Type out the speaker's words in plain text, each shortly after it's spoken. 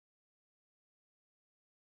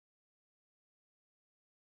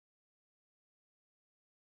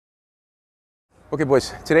Okay,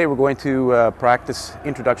 boys, today we're going to practice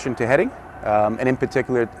introduction to heading, and in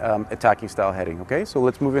particular attacking style heading. Okay, so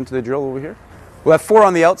let's move into the drill over here. We'll have 4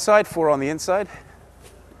 on the outside, 4 on the inside,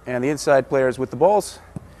 and the inside players with the balls.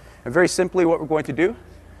 And very simply what we're going to do,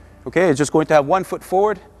 okay, is just going to have 1 foot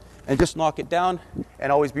forward and just knock it down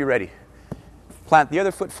and always be ready. Plant the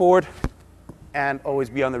other foot forward and always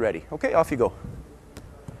be on the ready. Okay, off you go.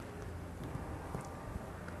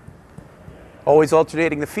 Always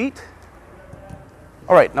alternating the feet.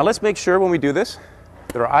 All right, now let's make sure when we do this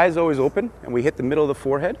that our eyes are always open and we hit the middle of the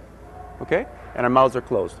forehead, okay? And our mouths are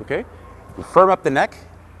closed, okay? We firm up the neck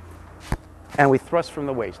and we thrust from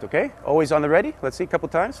the waist, okay? Always on the ready. Let's see a couple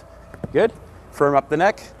times. Good. Firm up the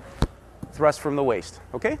neck, thrust from the waist,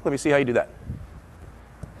 okay? Let me see how you do that.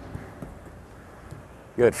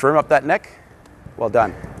 Good. Firm up that neck. Well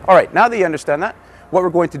done. All right, now that you understand that, what we're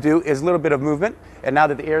going to do is a little bit of movement, and now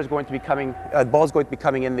that the air is going to be coming, ball is going to be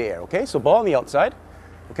coming in the air, okay? So ball on the outside.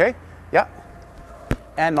 Okay, yeah,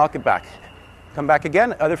 and knock it back. Come back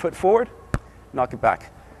again, other foot forward, knock it back.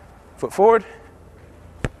 Foot forward,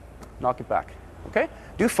 knock it back. Okay,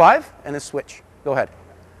 do 5 and then switch. Go ahead.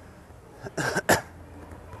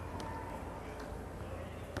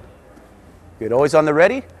 Good, always on the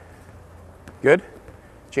ready. Good.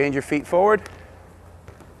 Change your feet forward.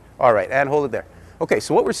 All right, and hold it there. Okay,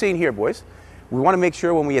 so what we're seeing here, boys, we want to make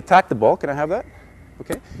sure when we attack the ball, can I have that?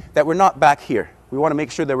 Okay, that we're not back here. We want to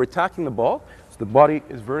make sure that we're attacking the ball so the body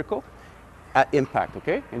is vertical at impact,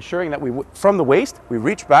 okay? Ensuring that we, from the waist, we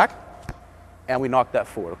reach back and we knock that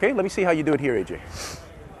forward, okay? Let me see how you do it here, AJ.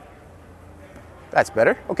 That's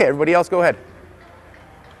better. Okay, everybody else, go ahead.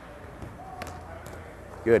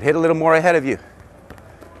 Good, hit a little more ahead of you.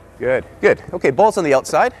 Good, good. Okay, ball's on the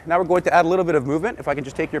outside. Now we're going to add a little bit of movement. If I can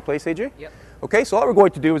just take your place, AJ. Yep. Okay, so all we're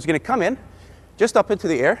going to do is going to come in, just up into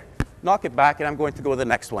the air, knock it back, and I'm going to go to the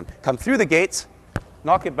next one. Come through the gates,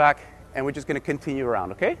 knock it back, and we're just going to continue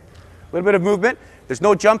around, okay? A little bit of movement. There's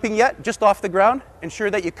no jumping yet, just off the ground. Ensure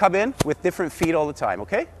that you come in with different feet all the time,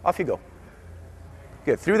 okay? Off you go.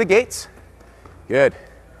 Good, through the gates. Good.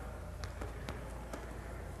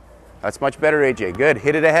 That's much better, AJ. Good,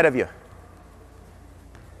 hit it ahead of you.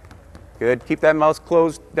 Good, keep that mouth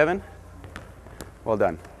closed, Devin. Well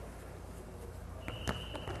done.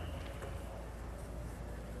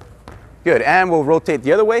 Good, and we'll rotate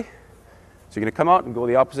the other way. So you're going to come out and go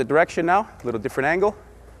the opposite direction now, a little different angle.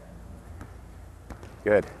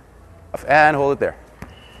 Good. And hold it there.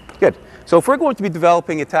 Good. So if we're going to be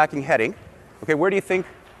developing attacking heading, okay, where do you think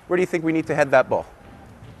we need to head that ball?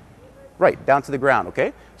 Right, down to the ground,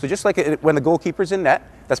 okay? So just like when the goalkeeper's in net,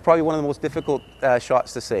 that's probably one of the most difficult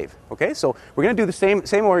shots to save, okay? So we're going to do the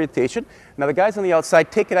same orientation. Now the guys on the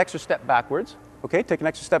outside, take an extra step backwards, okay? Take an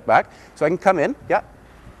extra step back so I can come in, yeah?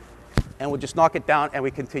 And we'll just knock it down and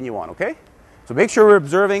we continue on, okay? So make sure we're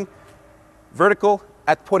observing vertical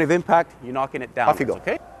at the point of impact, you're knocking it down. Off you go,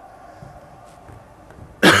 okay?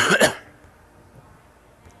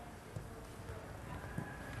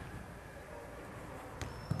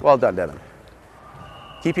 Well done, Devin.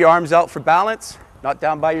 Keep your arms out for balance, not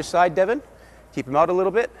down by your side, Devin. Keep them out a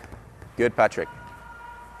little bit. Good, Patrick.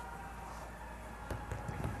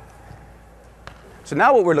 So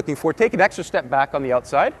now what we're looking for, take an extra step back on the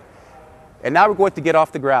outside. And now we're going to get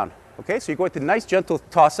off the ground, okay? So you're going to nice, gentle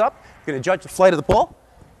toss up. You're going to judge the flight of the ball,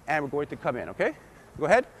 and we're going to come in, okay? Go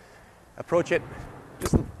ahead. Approach it.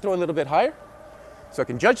 Just throw a little bit higher. So I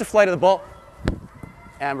can judge the flight of the ball,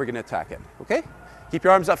 and we're going to attack it, okay? Keep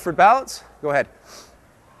your arms up for balance. Go ahead.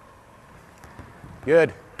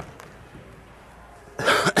 Good.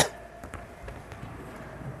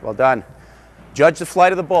 Well done. Judge the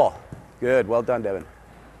flight of the ball. Good. Well done, Devin.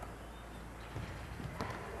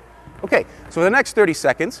 Okay, so the next 30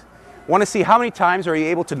 seconds, want to see how many times are you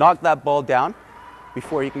able to knock that ball down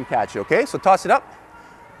before you can catch it, okay? So toss it up.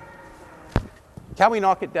 Can we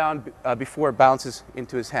knock it down before it bounces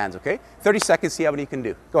into his hands, okay? 30 seconds, see how many you can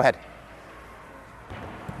do. Go ahead.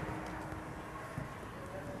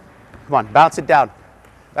 Come on, bounce it down.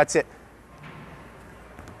 That's it.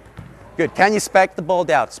 Good, can you spank the ball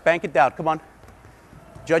down? Spank it down, come on.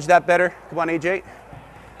 Judge that better. Come on, AJ.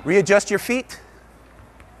 Readjust your feet.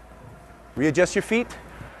 Readjust your feet.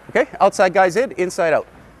 Okay, outside guys in, inside out.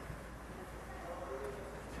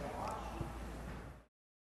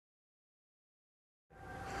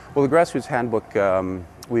 Well, the Grassroots Handbook,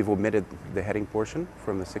 we've omitted the heading portion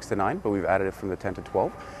from the 6 to 9, but we've added it from the 10 to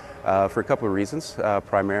 12 for a couple of reasons.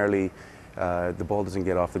 Primarily, the ball doesn't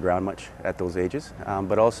get off the ground much at those ages,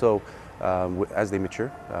 but also as they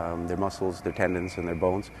mature, their muscles, their tendons, and their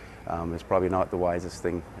bones, it's probably not the wisest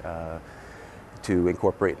thing to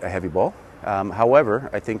incorporate a heavy ball. However,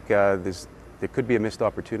 I think there's there could be a missed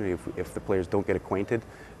opportunity if the players don't get acquainted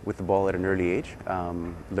with the ball at an early age,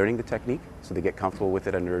 learning the technique so they get comfortable with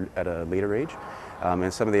it at a later age.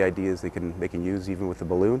 And some of the ideas they can use even with the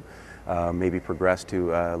balloon, maybe progress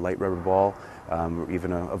to a light rubber ball, or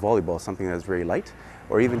even a volleyball, something that's very light,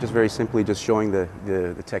 or even just very simply just showing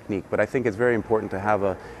the technique. But I think it's very important to have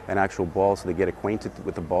an actual ball so they get acquainted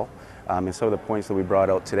with the ball. And some of the points that we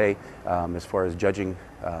brought out today, as far as judging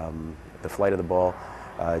the flight of the ball,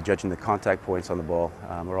 judging the contact points on the ball,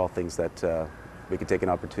 are all things that we can take an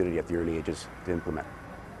opportunity at the early ages to implement.